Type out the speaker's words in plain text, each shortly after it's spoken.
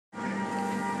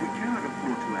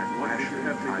What should you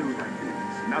have to do then?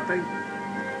 Nothing?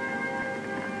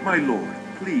 My lord,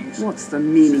 please. What's the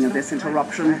meaning of this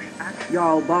interruption?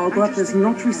 Jarl Balgruuf is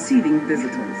not receiving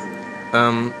visitors.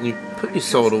 You put your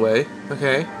sword away.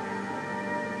 Okay.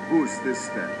 Who's this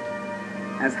then?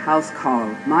 As House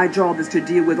Carl, my job is to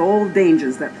deal with all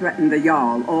dangers that threaten the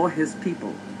Jarl or his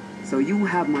people. So you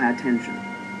have my attention.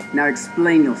 Now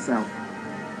explain yourself.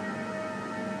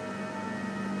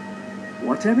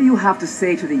 Whatever you have to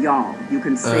say to the Jarl, you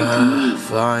can say to me.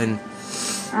 Fine.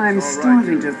 I'm It's all right,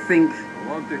 starting dear. to think... I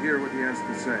want to hear what he has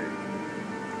to say.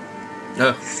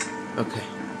 Okay.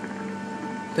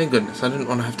 Thank goodness, I didn't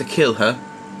want to have to kill her.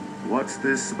 What's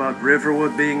this about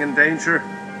Riverwood being in danger?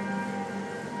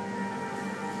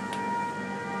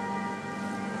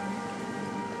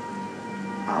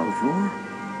 Alvor?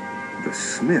 The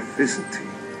smith, isn't he?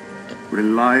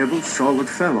 Reliable, solid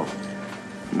fellow.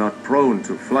 Not prone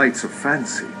to flights of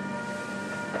fancy.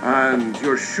 And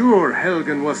you're sure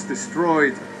Helgen was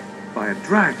destroyed by a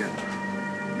dragon?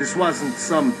 This wasn't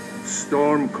some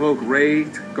Stormcloak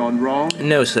raid gone wrong?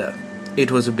 No, sir.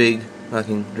 It was a big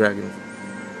fucking dragon.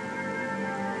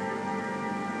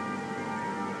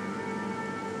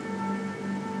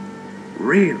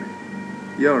 Really?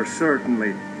 You're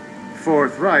certainly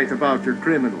forthright about your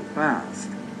criminal past.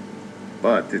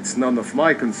 But it's none of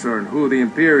my concern who the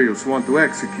Imperials want to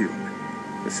execute,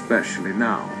 especially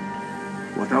now.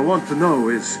 What I want to know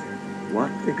is,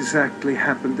 what exactly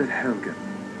happened at Helgen?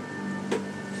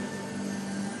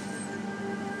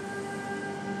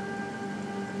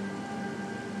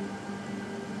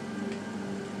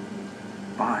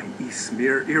 By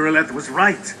Ismir, Irileth was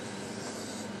right.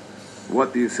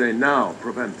 What do you say now,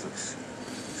 Proventus?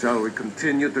 Shall we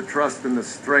continue to trust in the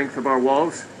strength of our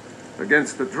walls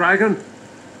against the dragon?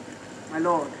 My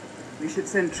lord, we should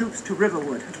send troops to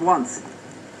Riverwood at once.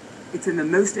 It's in the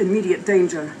most immediate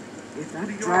danger. If that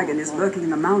dragon is lurking in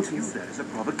the mountains... That is a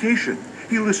provocation.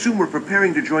 He'll assume we're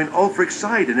preparing to join Ulfric's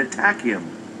side and attack him.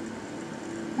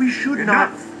 We should not...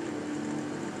 Enough!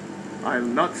 I'll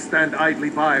not stand idly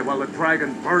by while the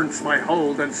dragon burns my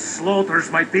hold and slaughters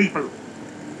my people.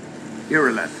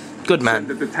 Irileth, Good man.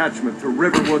 send a detachment to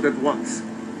Riverwood at once.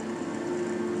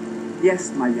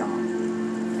 Yes, my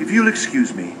Jarl. If you'll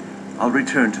excuse me, I'll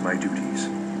return to my duties.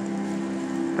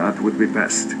 That would be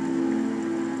best.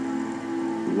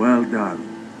 Well done.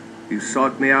 You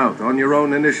sought me out on your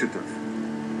own initiative.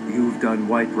 You've done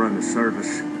Whiterun a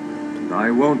service, and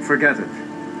I won't forget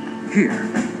it.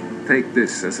 Here, take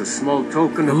this as a small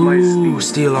token of my Ooh, esteem.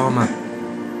 steel armor.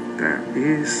 There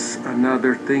is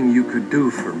another thing you could do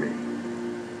for me.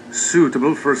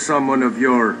 Suitable for someone of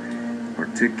your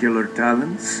particular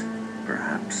talents,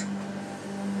 perhaps.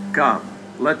 Come,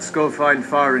 let's go find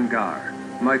Farengar,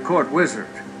 my court wizard.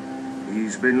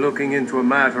 He's been looking into a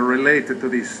matter related to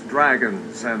these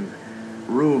dragons and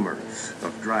rumors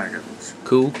of dragons.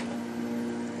 Cool.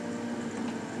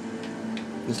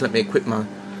 Just let me equip my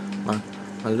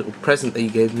little present that you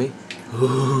gave me.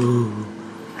 Ooh.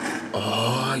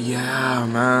 Oh yeah,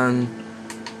 man.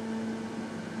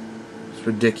 It's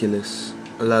ridiculous.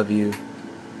 I love you.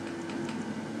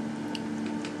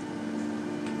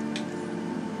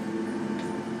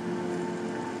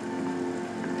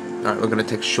 Alright, we're gonna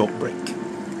take a short break.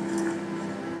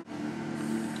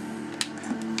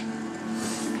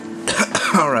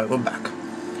 Alright, we're back.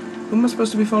 Who am I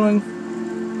supposed to be following?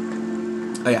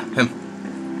 Oh yeah, him.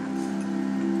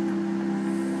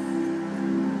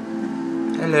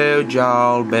 Hello,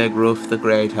 Jarl Balgruuf the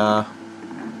Greater.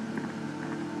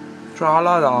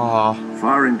 Tra-la-la.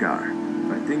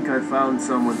 Farengar, I think I found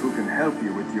someone who can help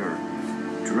you with your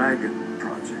dragon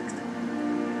project.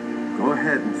 Go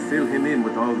ahead and fill him in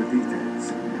with all the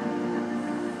details.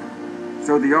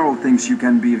 So the Jarl thinks you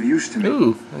can be of use to me.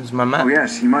 Ooh, there's my map. Oh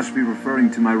yes, he must be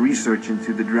referring to my research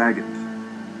into the dragons.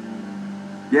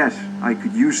 Yes, I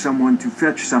could use someone to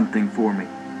fetch something for me.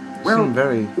 Well,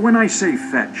 very... when I say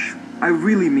fetch, I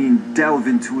really mean delve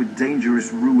into a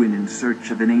dangerous ruin in search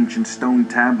of an ancient stone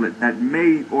tablet that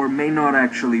may or may not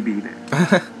actually be there.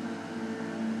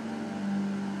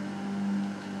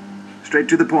 Straight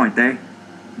to the point, eh?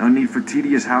 No need for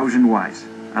tedious hows and whys.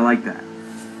 I like that.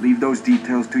 Leave those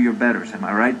details to your betters, am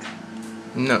I right?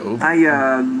 No.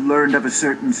 I, learned of a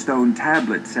certain stone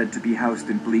tablet said to be housed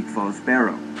in Bleak Falls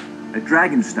Barrow. A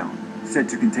dragon stone, said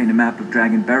to contain a map of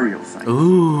dragon burial sites.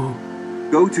 Ooh.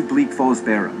 Go to Bleak Falls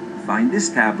Barrow, find this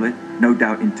tablet, no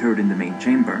doubt interred in the main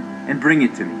chamber, and bring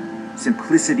it to me.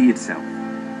 Simplicity itself.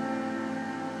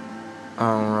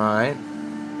 Alright.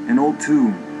 An old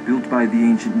tomb, built by the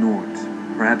ancient Nords,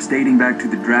 perhaps dating back to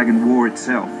the Dragon War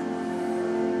itself.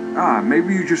 Ah,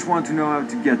 maybe you just want to know how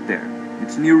to get there.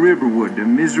 It's near Riverwood, a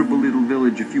miserable little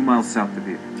village a few miles south of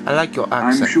here. I like your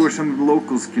accent. I'm sure some of the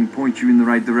locals can point you in the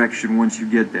right direction once you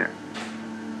get there.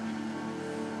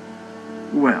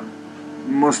 Well,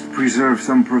 must preserve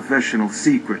some professional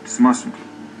secrets, mustn't we?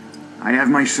 I have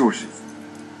my sources.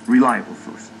 Reliable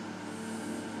sources.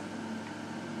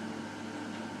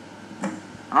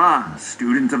 Ah,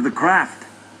 student of the craft.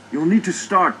 You'll need to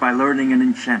start by learning an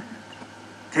enchantment.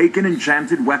 Take an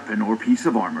enchanted weapon or piece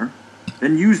of armor,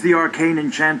 then use the arcane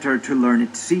enchanter to learn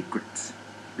its secrets.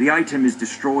 The item is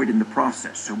destroyed in the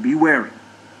process, so be wary.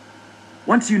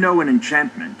 Once you know an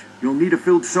enchantment, you'll need a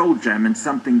filled soul gem and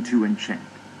something to enchant.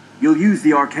 You'll use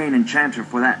the arcane enchanter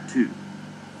for that too.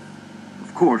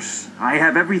 Of course, I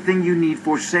have everything you need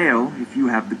for sale if you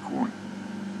have the coin.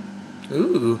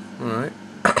 Ooh, alright.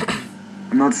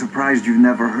 I'm not surprised you've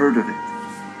never heard of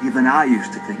it. Even I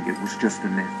used to think it was just a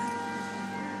myth.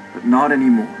 But not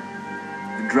anymore.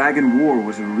 The Dragon War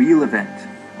was a real event,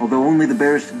 although only the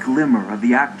barest glimmer of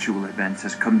the actual events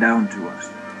has come down to us.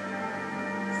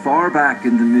 Far back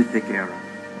in the mythic era,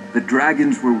 the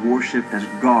dragons were worshipped as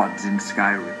gods in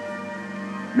Skyrim.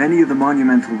 Many of the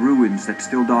monumental ruins that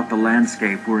still dot the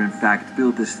landscape were in fact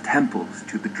built as temples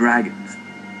to the dragons.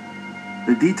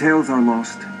 The details are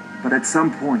lost, but at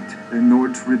some point the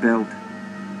Nords rebelled.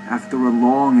 After a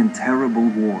long and terrible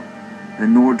war, the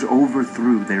Nords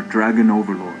overthrew their dragon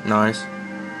overlord. Nice.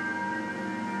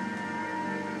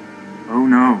 Oh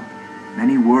no,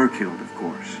 many were killed, of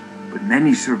course, but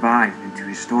many survived into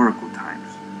historical times.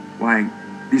 Why,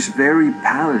 this very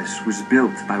palace was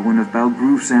built by one of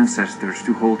Balgroof's ancestors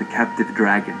to hold a captive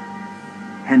dragon.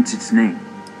 Hence its name,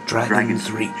 Dragon's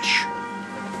Reach.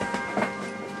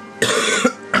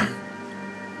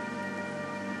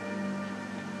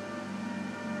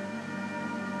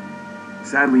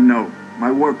 Sadly, no. My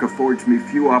work affords me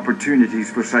few opportunities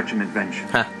for such an adventure.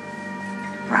 Huh.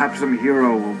 Perhaps some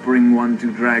hero will bring one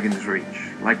to Dragon's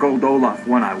Reach, like old Olaf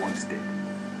one I once did.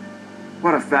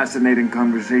 What a fascinating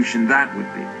conversation that would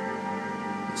be.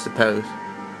 I suppose.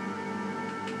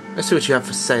 Let's see what you have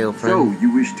for sale, friend. So,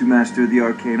 you wish to master the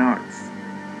arcane arts?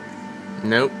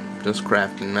 Nope, just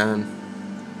crafting, man.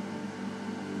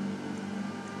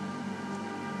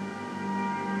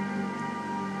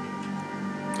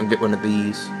 I'll get one of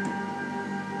these.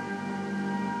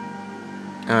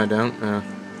 Oh, I don't? Oh,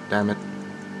 damn it.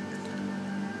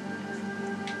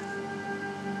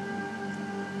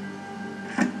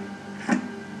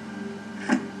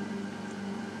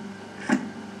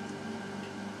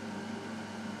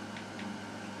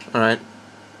 Alright.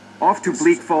 Off to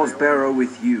Bleak Falls Barrow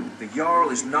with you. The Jarl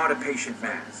is not a patient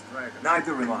man.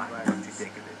 Neither am I, what you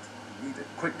think of it. Need it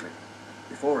quickly,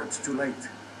 before it's too late.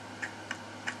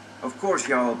 Of course,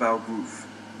 Jarl Balgroof.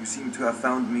 You seem to have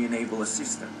found me an able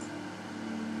assistant.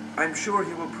 I'm sure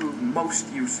he will prove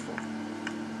most useful.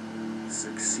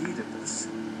 Succeed at this,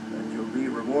 and you'll be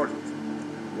rewarded.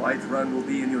 Whiterun will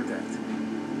be in your debt.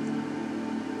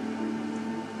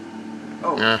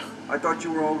 Oh, I thought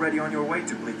you were already on your way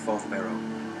to Bleak Falls Barrow.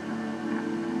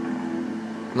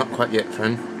 Not quite yet,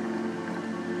 friend.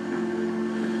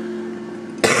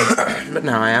 But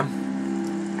now I am.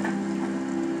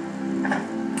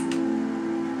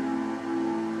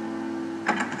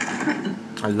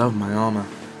 I love my armor.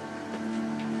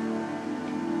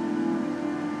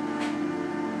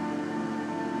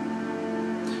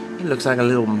 It looks like a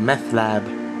little meth lab.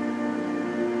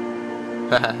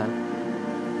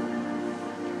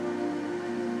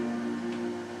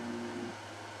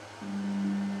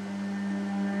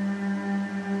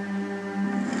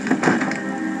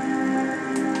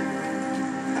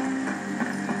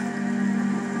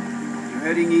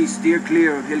 Heading east, steer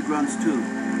clear of Hilgrun's tomb.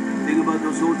 Think about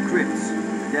those old crypts.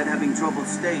 Dead having trouble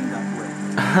staying that way.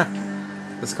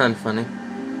 That's kind of funny.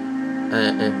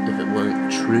 If it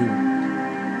weren't true.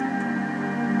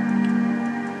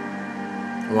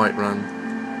 Whiterun.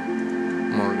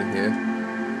 I'm already here.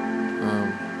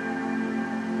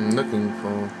 I'm looking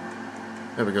for...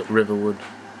 There we go, Riverwood.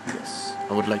 Yes,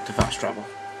 I would like to fast travel.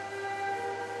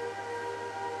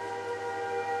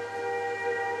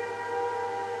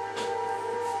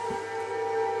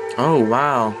 Oh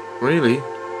wow, really?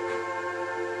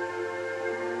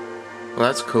 Well,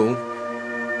 that's cool.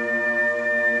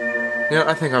 You know,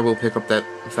 I think I will pick up that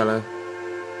fellow.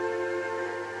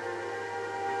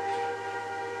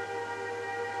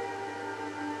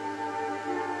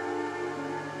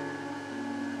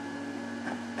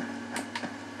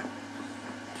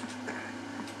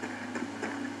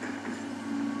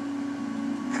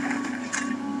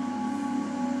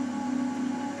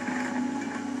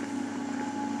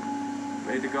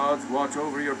 May the gods watch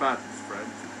over your battles, friend.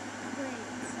 Wait,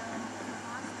 so...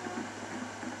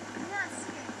 Yes,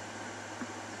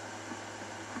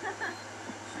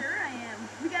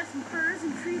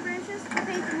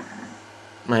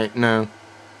 Wait, no.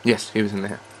 Yes, he was in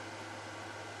there.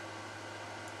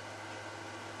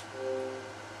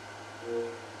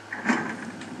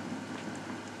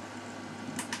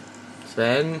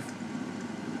 Sven?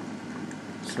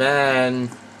 Sven?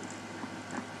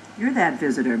 You're that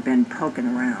visitor been poking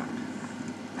around.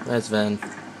 Where's Sven?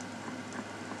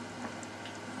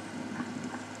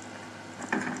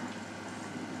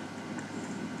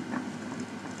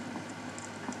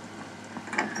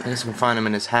 I guess I can find him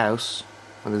in his house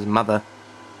with his mother.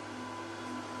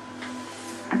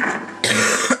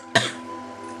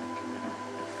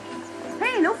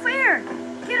 Hey, no fair!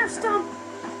 Get a stump!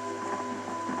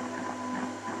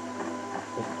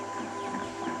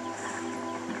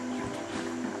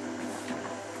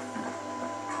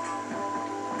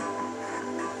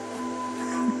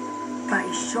 By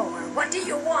sure, what do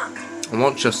you want? I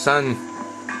want your son.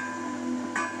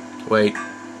 Wait,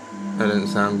 that didn't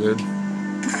sound good.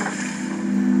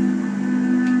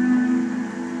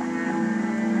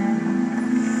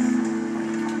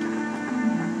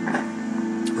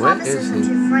 Where Thomas is isn't he?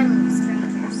 too friendly with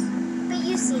strangers, but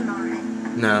you seem alright.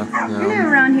 No, You're new no.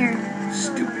 around here.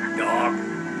 Stupid dog.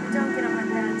 Don't get on my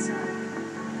bad side.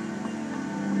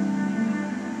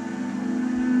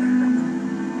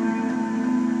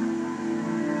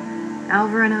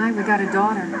 Alvar and I, we got a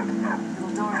daughter.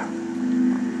 Little Dora.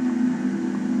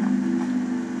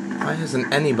 Why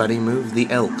hasn't anybody moved the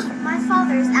elk? My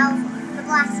father's Alvar, the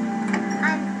blacksmith.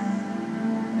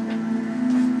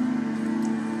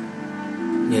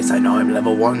 Yes, I know I'm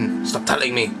level 1. Stop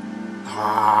telling me.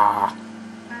 Ah.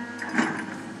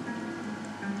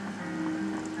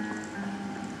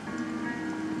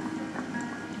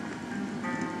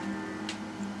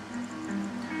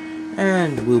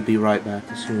 And we'll be right back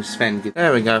as soon as Sven gets...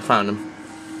 There we go, found him.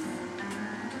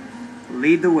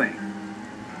 Lead the way.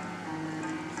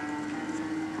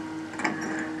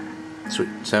 Sweet.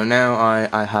 So now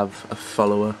I have a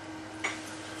follower.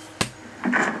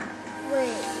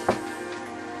 Wait,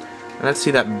 And let's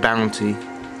see that bounty.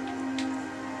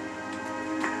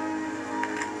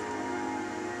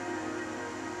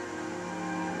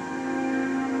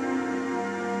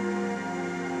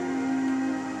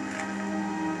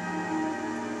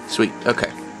 Sweet,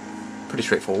 okay. Pretty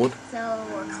straightforward. so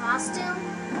a costume?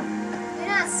 You're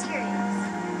not serious.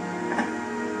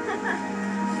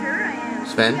 Sure I am.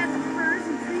 Sven? Got the furs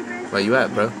and tree branches Where you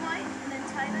at, bro? white and then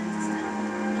tie them to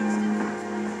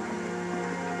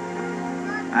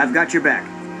stuff. I've got your back.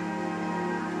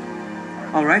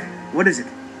 All right, what is it?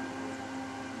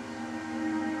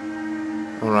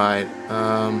 Alright,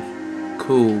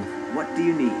 cool. What do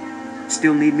you need?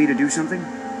 Still need me to do something?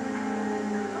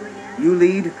 You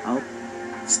lead, I'll...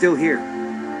 Still here.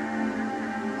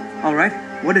 All right,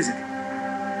 what is it?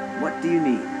 What do you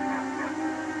need?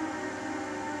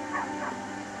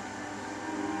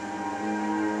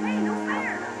 Hey, no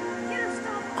fair! Get a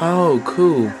stump! Oh,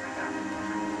 cool.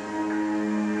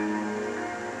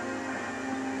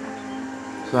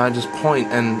 So I just point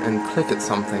and click at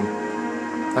something.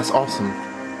 That's awesome.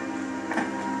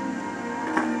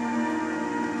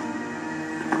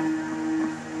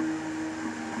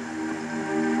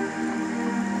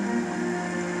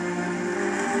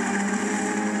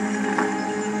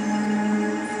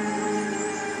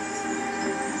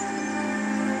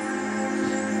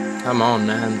 Come on,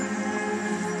 man.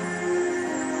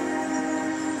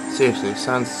 Seriously,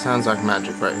 sounds like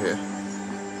magic right here.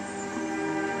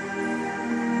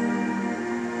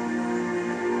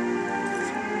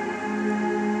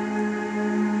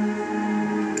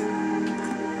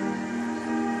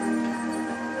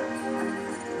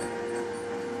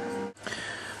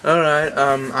 Alright,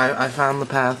 I found the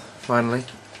path, finally.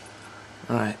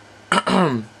 Alright.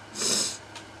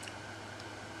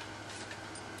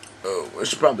 Oh, we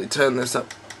should probably turn this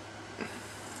up.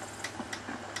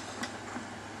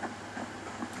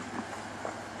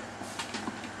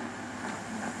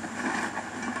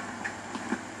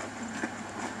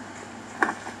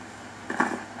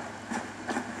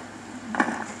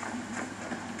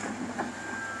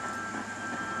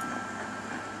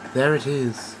 There it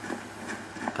is.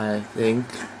 I think.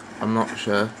 I'm not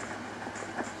sure.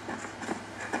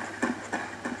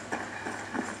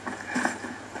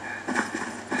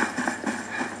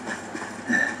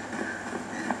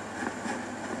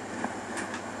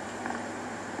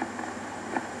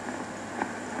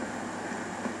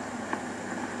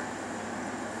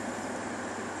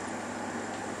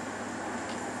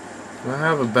 I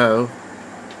have a bow.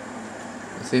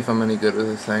 Let's see if I'm any good with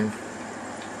this thing.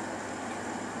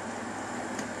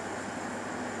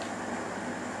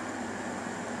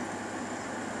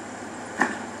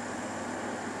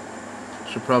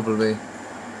 Should probably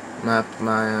map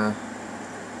my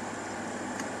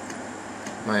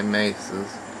my maces.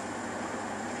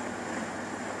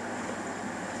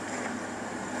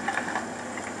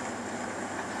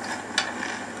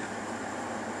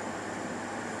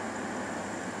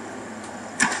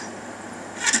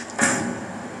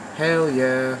 Hell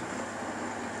yeah.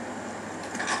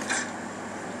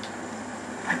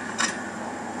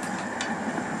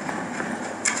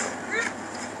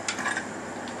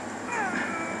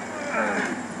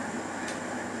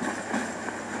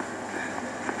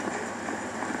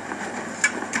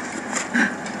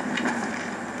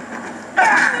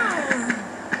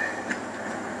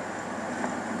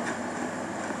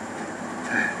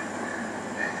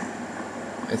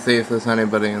 Let's see if there's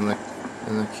anybody in the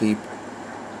keep.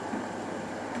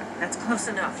 That's close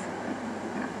enough.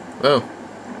 Oh.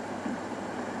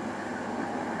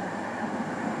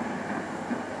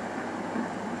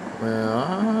 Where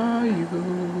are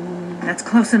you? That's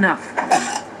close enough.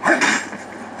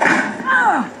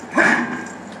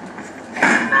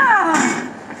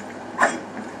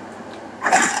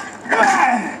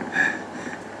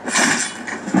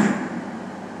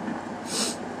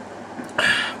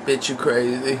 Bitch, you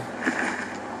crazy.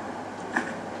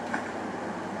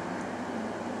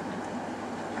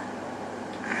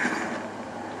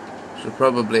 Should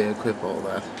probably equip all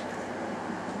that.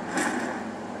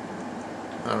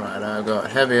 Alright, I've got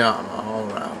heavy armor all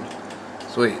around.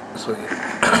 Sweet, sweet.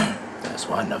 That's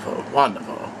wonderful,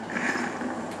 wonderful.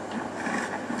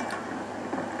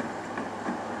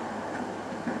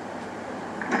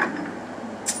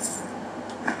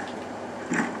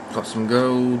 Got some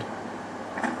gold.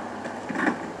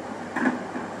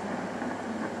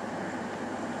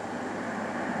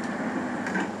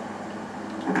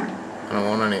 I don't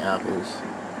want any apples.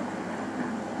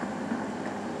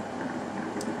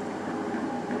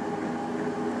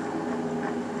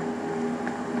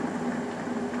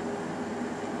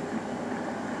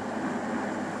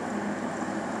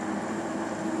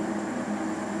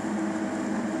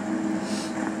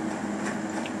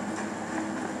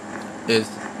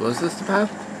 Was this the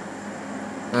path?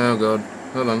 Oh god,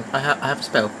 hold on. I have a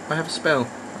spell. I have a spell.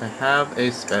 I have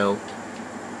a spell.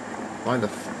 Why the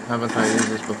f haven't I used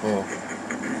this before?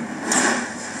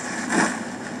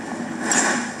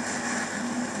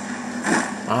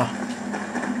 Ah.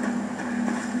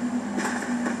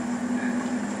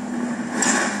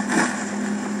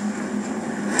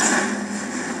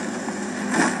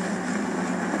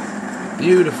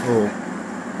 Beautiful.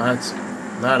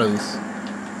 That is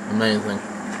amazing.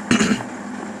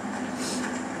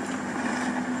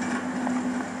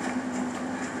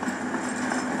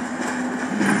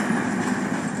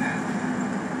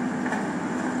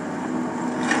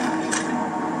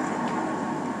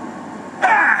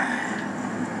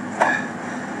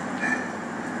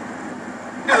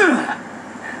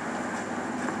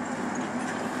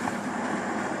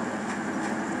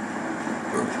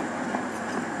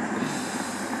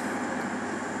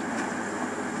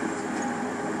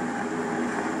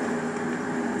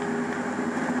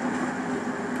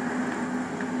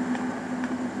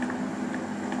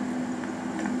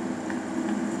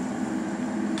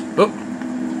 Oh.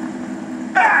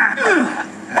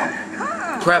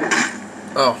 Crap.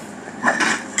 Oh.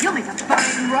 You'll make a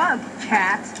fine rug,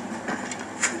 cat.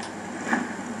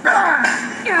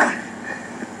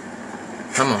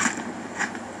 Come on.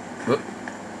 Oh.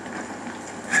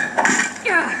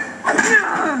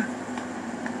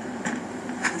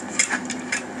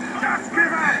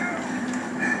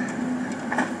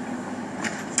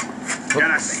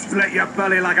 Gonna split your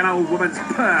belly like an old woman's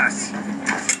purse.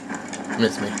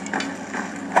 Miss me.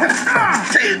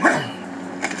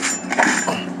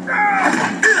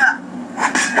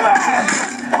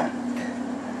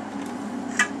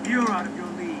 You're out of your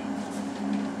league.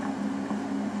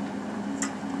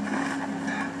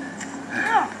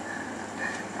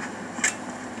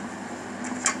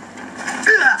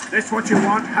 This what you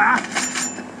want, huh?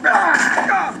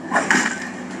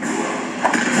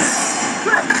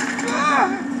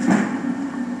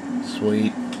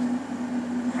 Sweet.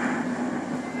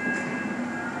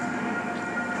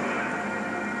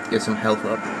 Get some health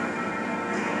up.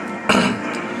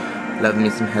 Love me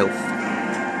some health.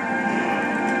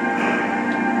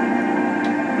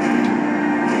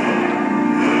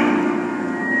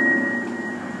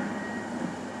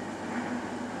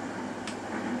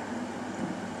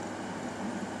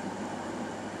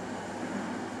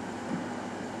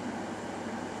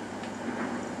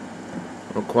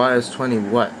 Requires 20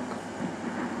 what?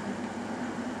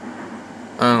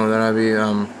 Oh, that'd be,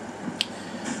 okay,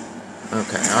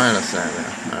 I understand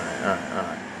now.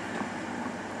 Alright.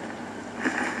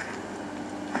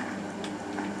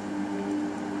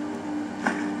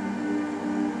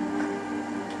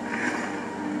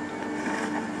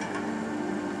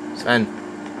 Sven.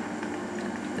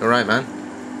 You alright, man?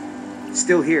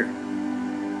 Still here.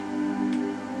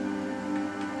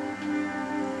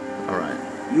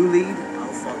 Alright. You lead,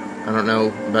 I'll follow. I don't know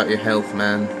about your health,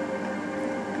 man.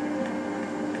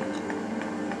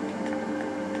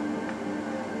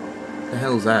 The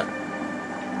hell's that?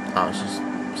 Oh, it's just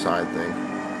a side thing.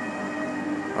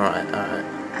 Alright,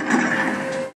 alright.